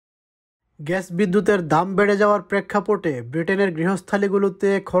Gas বিদ্যুতের দাম বেড়ে যাওয়ার প্রেক্ষাপটে ব্রিটেনের গৃহস্থালিগুলোতে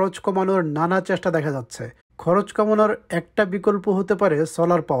খরচ কমানোর নানা চেষ্টা দেখা যাচ্ছে। খরচ কমানোর একটা বিকল্প হতে পারে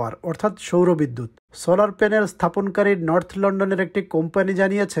সোলার পাওয়ার, অর্থাৎ সৌরবিদ্যুৎ। সোলার প্যানেল স্থাপনকারী নর্থ লন্ডনের একটি কোম্পানি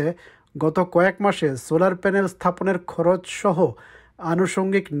জানিয়েছে, গত কয়েক মাসে সোলার প্যানেল স্থাপনের খরচ সহ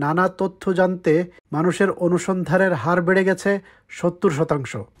আনুষঙ্গিক নানা তথ্য জানতে মানুষের অনুসন্ধানের হার বেড়ে গেছে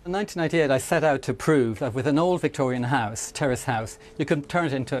 70%। In 1998, I set out to prove that with an old Victorian house, terrace house, you can turn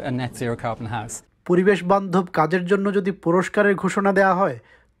it into a net zero carbon house. পরিবেশ বান্ধব কাজের জন্য যদি পুরস্কারের ঘোষণা দেওয়া হয়,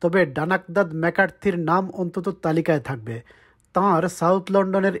 তবে ডানাকদাদ ম্যাকার্থির নাম অন্তত তালিকায় থাকবে। তাঁর সাউথ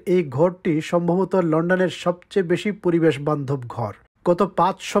লন্ডনের এই ঘরটি সম্ভবত লন্ডনের সবচেয়ে বেশি পরিবেশ বান্ধব ঘর। গত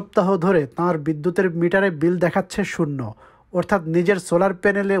 5 সপ্তাহ ধরে তাঁর বিদ্যুতের মিটারে বিল দেখাচ্ছে 0, অর্থাৎ নিজের সোলার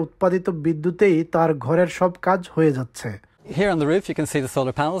প্যানেলে উৎপাদিত বিদ্যুতেই তার ঘরের সব কাজ হয়ে যাচ্ছে। Here on the roof you can see the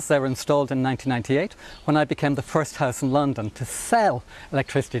solar panels. They were installed in 1998 when I became the first house in London to sell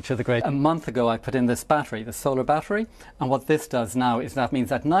electricity to the grid. A month ago I put in this battery, the solar battery, and what this does now is that means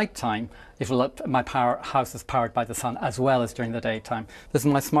at night time my house is powered by the sun as well as during the daytime. This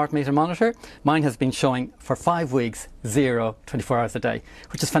is my smart meter monitor. Mine has been showing for 5 weeks 0 24 hours a day,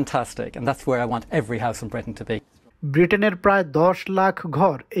 which is fantastic, and that's where I want every house in Britain to be. ব্রিটেনের প্রায় 10 লাখ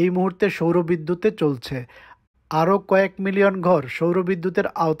ঘর এই মুহূর্তে সৌরবিদ্যুতে চলছে। আরও কয়েক million ঘর সৌরবিদ্যুতের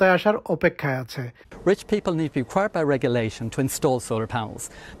আওতায় আসার অপেক্ষায় আছে। Rich people need to be required by regulation to install solar panels.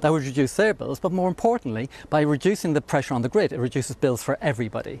 That would reduce their bills, but more importantly, by reducing the pressure on the grid, it reduces bills for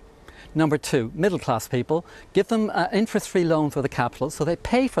everybody. Number 2, middle-class people, give them interest-free loans with a capital, so they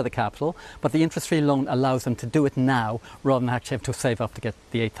pay for the capital, but the interest-free loan allows them to do it now rather than actually have to save up to get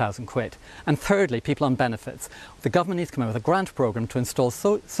the 8,000 quid. And thirdly, people on benefits. The government needs to come out with a grant programme to install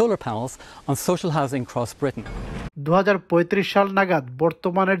solar panels on social housing across Britain. 2035 সাল নাগাদ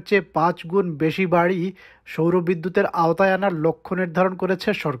বর্তমানের চেয়ে 5 গুণ বেশি বাড়ি সৌরবিদ্যুতের আওতায় আনার লক্ষ্য নির্ধারণ করেছে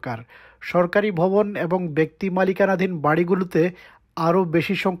সরকার। সরকারি ভবন এবং ব্যক্তি মালিকানাধীন বাড়িগুলোতে আরও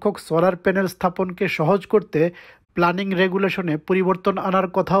বেশি সংখ্যক সোলার প্যানেল স্থাপনকে সহজ করতে প্ল্যানিং রেগুলেশনে পরিবর্তন আনার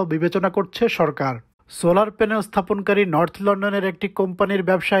কথাও বিবেচনা করছে সরকার। সোলার প্যানেল স্থাপনকারী নর্থ লন্ডনের একটি কোম্পানির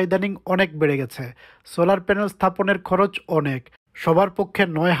ব্যবসা ইদানিং অনেক বেড়ে গেছে। সোলার প্যানেল স্থাপনের খরচ অনেক, সবার পক্ষে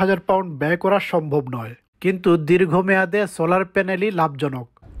 9,000 পাউন্ড ব্যয় করা সম্ভব নয়, কিন্তু দীর্ঘমেয়াদে সোলার প্যানেলই লাভজনক।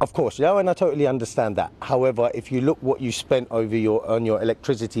 Of course, yeah, and I totally understand that. However, if you look what you spent on your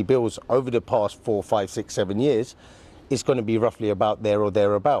electricity bills over the past 4, 5, 6, 7 years, it's going to be roughly about there or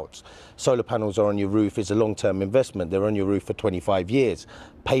thereabouts. Solar panels are on your roof is a long-term investment. They're on your roof for 25 years.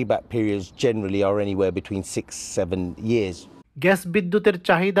 Payback periods generally are anywhere between 6-7 years. Gas বিদ্যুতের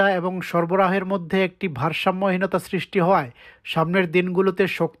চাহিদা এবং সরবরাহের মধ্যে একটি ভারসাম্যহীনতা সৃষ্টি হওয়ায় সামনের দিনগুলোতে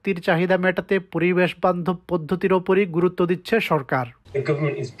শক্তির চাহিদা মেটাতে পরিবেশ বান্ধব পদ্ধতির উপরই গুরুত্ব দিচ্ছে সরকার। The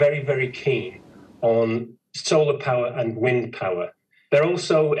government is very, very keen on solar power and wind power. They're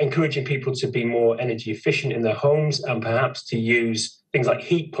also encouraging people to be more energy efficient in their homes and perhaps to use things like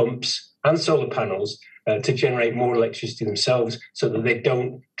heat pumps and solar panels to generate more electricity themselves so that they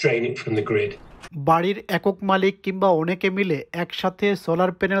don't drain it from the grid. বাড়ির একক মালিক কিংবা অনেকে মিলে একসাথে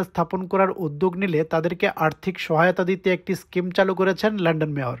solar panel স্থাপন করার উদ্যোগ নিলে তাদেরকে আর্থিক সহায়তা দিতে একটি স্কিম চালু করেছেন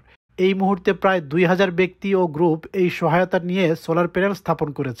লন্ডন মেয়র। এই মুহূর্তে প্রায় 2000 ব্যক্তি ও গ্রুপ এই সহায়তা নিয়ে সোলার প্যানেল স্থাপন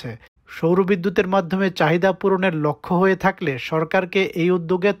করেছে। সৌরবিদ্যুতের মাধ্যমে চাহিদা পূরণের লক্ষ্য হয়ে থাকলে সরকারকে এই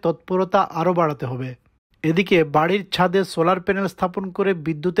উদ্যোগে তৎপরতা আরও বাড়াতে হবে। এদিকে বাড়ির ছাদে সোলার প্যানেল স্থাপন করে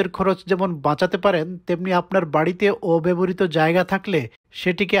বিদ্যুতের খরচ যেমন বাঁচাতে পারেন, তেমনি আপনার বাড়িতে অব্যবহৃত জায়গা থাকলে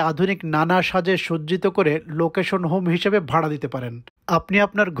সেটিকে আধুনিক নানা সাজে সজ্জিত করে লোকেশন হোম হিসেবে ভাড়া দিতে পারেন। আপনি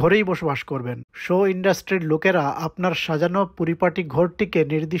আপনার ঘরেই বসবাস করবেন, শো ইন্ডাস্ট্রির লোকেরা আপনার সাজানো পরিপাটি ঘরটিকে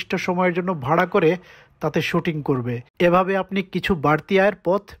নির্দিষ্ট সময়ের জন্য ভাড়া করে তাতে শুটিং করবে। এভাবে আপনি কিছু বাড়তি আয়ের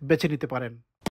পথ বেছে নিতে পারেন।